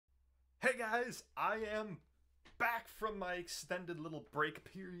Hey guys, I am back from my extended little break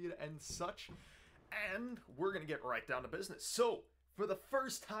period and such, and we're gonna get right down to business. So, for the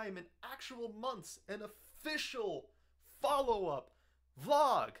first time in actual months, an official follow-up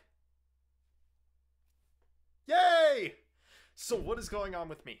vlog. Yay! So what is going on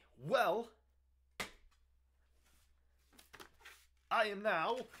with me? Well, I am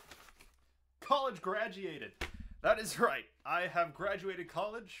now college graduated. That is right. I have graduated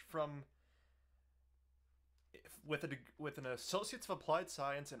college from with an Associates of Applied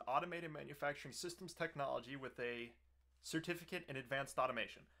Science in Automated Manufacturing Systems Technology with a certificate in Advanced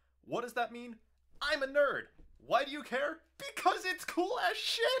Automation. What does that mean? I'm a nerd. Why do you care? Because it's cool as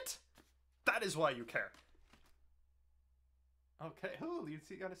shit! That is why you care. Okay, ooh, you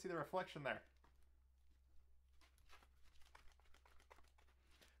gotta see the reflection there.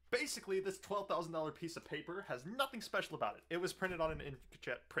 Basically, this $12,000 piece of paper has nothing special about it. It was printed on an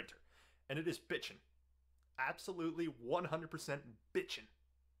inkjet printer, and it is bitchin'. Absolutely 100% bitchin'.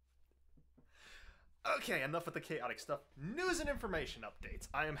 Okay, enough with the chaotic stuff. News and information updates.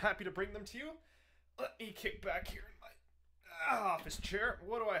 I am happy to bring them to you. Let me kick back here in my office chair.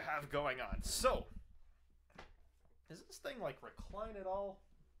 What do I have going on? So, is this thing like recline at all?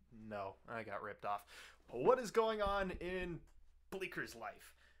 No, I got ripped off. What is going on in Bleaker's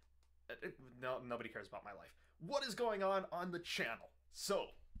life? No, nobody cares about my life. What is going on the channel? So,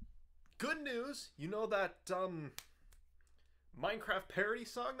 good news, you know that Minecraft parody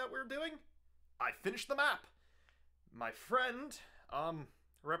song that we're doing? I finished the map. My friend,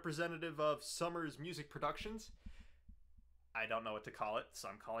 representative of Summer's Music Productions, I don't know what to call it, so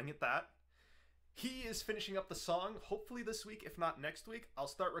I'm calling it that. He is finishing up the song, hopefully this week, if not next week. I'll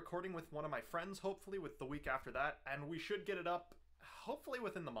start recording with one of my friends, hopefully, with the week after that, and we should get it up, hopefully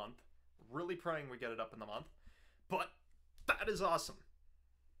within the month. Really praying we get it up in the month. But that is awesome.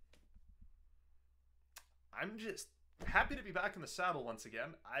 I'm just happy to be back in the saddle once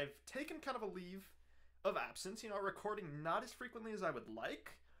again. I've taken kind of a leave of absence, recording not as frequently as I would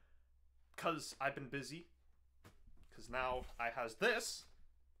like, because I've been busy. Because now I has this,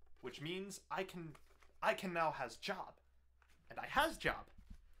 which means I can now has job. And I has job.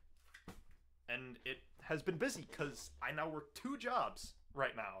 And it has been busy, because I now work 2 jobs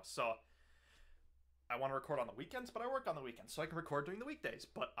right now, so I want to record on the weekends, but I work on the weekends, so I can record during the weekdays,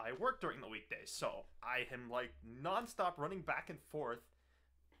 but I work during the weekdays, so I am like non-stop running back and forth,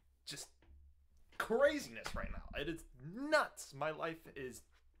 just craziness right now. It is nuts. My life is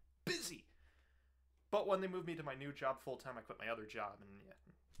busy. But when they move me to my new job full-time, I quit my other job, and yeah,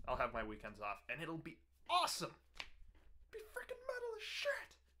 I'll have my weekends off, and it'll be awesome. Be freaking metal as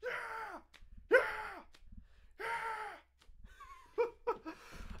shit. Yeah! Yeah!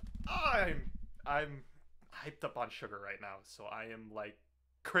 I'm hyped up on sugar right now, so I am like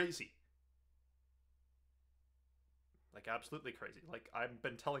crazy. Like absolutely crazy. Like I've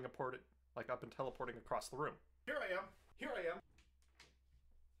been teleporting across the room. Here I am. Here I am.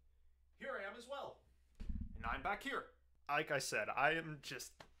 Here I am as well. And I'm back here. Like I said, I am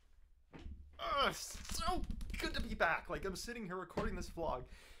just so good to be back. Like I'm sitting here recording this vlog,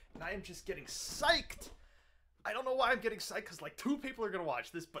 and I am just getting psyched. I don't know why I'm getting psyched, because like 2 people are going to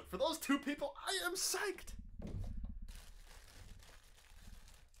watch this, but for those 2 people, I am psyched!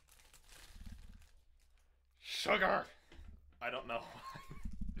 Sugar! I don't know.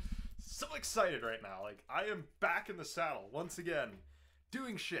 So excited right now. Like, I am back in the saddle, once again.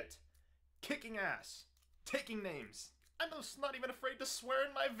 Doing shit. Kicking ass. Taking names. I'm just not even afraid to swear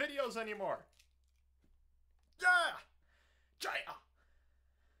in my videos anymore. Yeah! Jaya!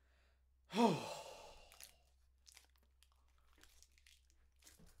 Oh.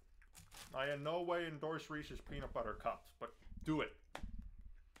 I in no way endorse Reese's peanut butter cups, but do it.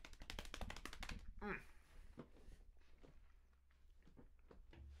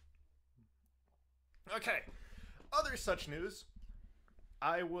 Okay, other such news.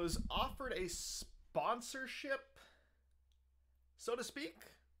 I was offered a sponsorship, so to speak,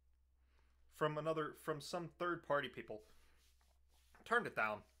 from some third-party people. Turned it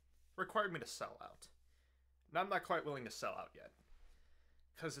down. Required me to sell out. And I'm not quite willing to sell out yet.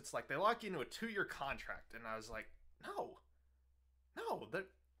 Because it's like, they lock you into a 2-year contract, and I was like, no,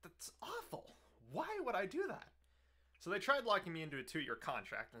 that's awful. Why would I do that? So they tried locking me into a 2-year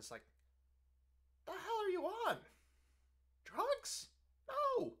contract, and it's like, the hell are you on? Drugs?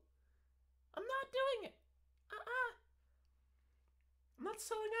 No, I'm not doing it. I'm not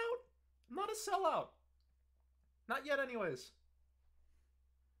selling out. I'm not a sellout. Not yet anyways.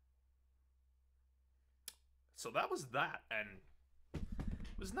 So that was that, and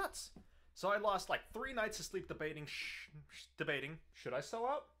it was nuts. So I lost like 3 nights of sleep debating, should I sell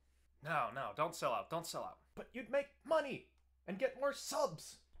out? No, don't sell out, don't sell out. But you'd make money and get more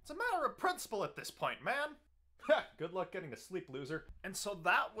subs. It's a matter of principle at this point, man. Good luck getting to sleep, loser. And so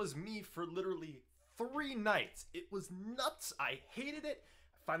that was me for literally 3 nights. It was nuts. I hated it.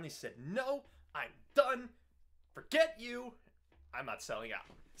 I finally said, no, I'm done. Forget you. I'm not selling out.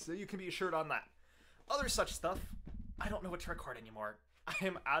 So you can be assured on that. Other such stuff, I don't know what to record anymore. I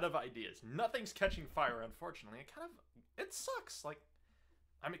am out of ideas. Nothing's catching fire, unfortunately. It sucks. Like,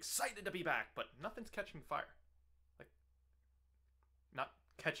 I'm excited to be back, but nothing's catching fire. Like, not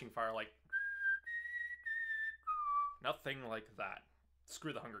catching fire, like, nothing like that.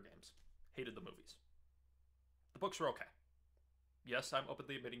 Screw the Hunger Games. Hated the movies. The books were okay. Yes, I'm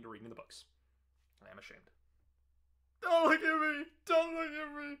openly admitting to reading the books. I am ashamed. Don't look at me! Don't look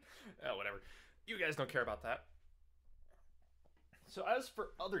at me! Oh, whatever. You guys don't care about that. So as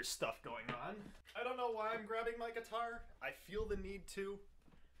for other stuff going on, I don't know why I'm grabbing my guitar. I feel the need to.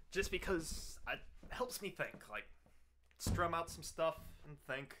 Just because it helps me think. Like, strum out some stuff and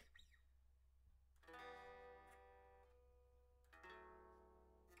think.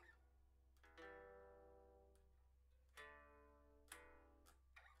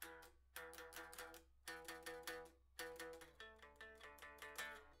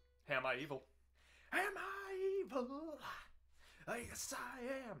 Am I evil? Am I evil? Yes, I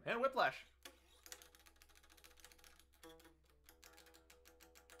am. And Whiplash.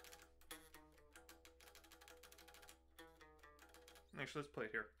 Actually, let's play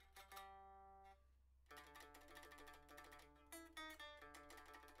it here.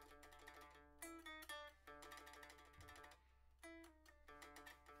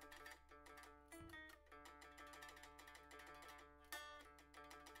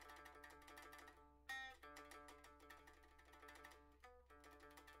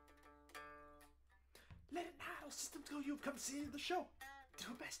 Let it now, systems go, you've come see the show.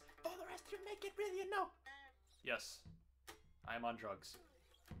 Do best, for the rest you make it really, you know. Yes, I am on drugs.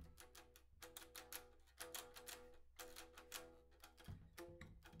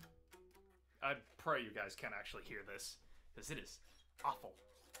 I pray you guys can't actually hear this, because it is awful.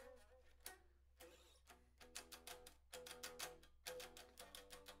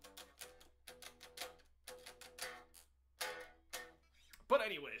 But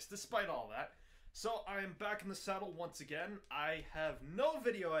anyways, despite all that, so I am back in the saddle once again. I have no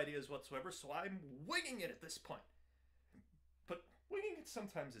video ideas whatsoever, so I'm winging it at this point. But winging it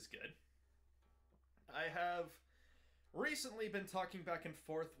sometimes is good. I have recently been talking back and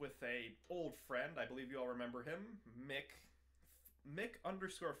forth with a old friend. I believe you all remember him, Mick_5.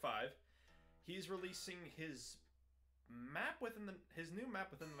 He's releasing his map his new map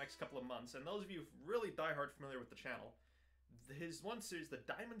within the next couple of months. And those of you really diehard familiar with the channel, his one series, the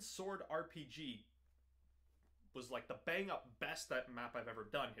Diamond Sword RPG, was like the bang-up best map I've ever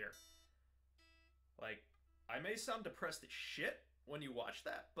done here. Like, I may sound depressed as shit when you watch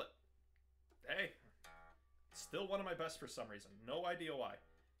that, but hey, it's still one of my best for some reason. No idea why.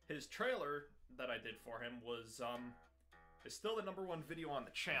 His trailer that I did for him was, is still the #1 video on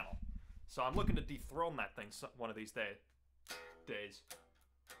the channel. So I'm looking to dethrone that thing one of these days.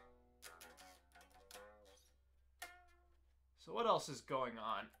 So what else is going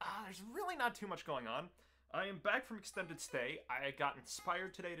on? There's really not too much going on. I am back from extended stay. I got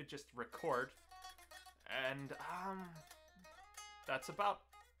inspired today to just record. And, that's about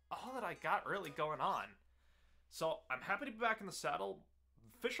all that I got really going on. So I'm happy to be back in the saddle.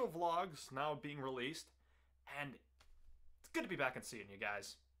 Official vlogs now being released. And it's good to be back and seeing you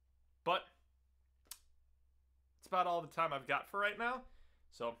guys. But it's about all the time I've got for right now.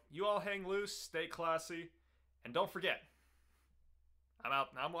 So you all hang loose, stay classy, and don't forget,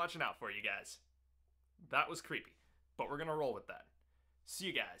 I'm watching out for you guys. That was creepy, but we're gonna roll with that. See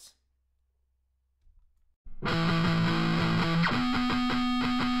you guys.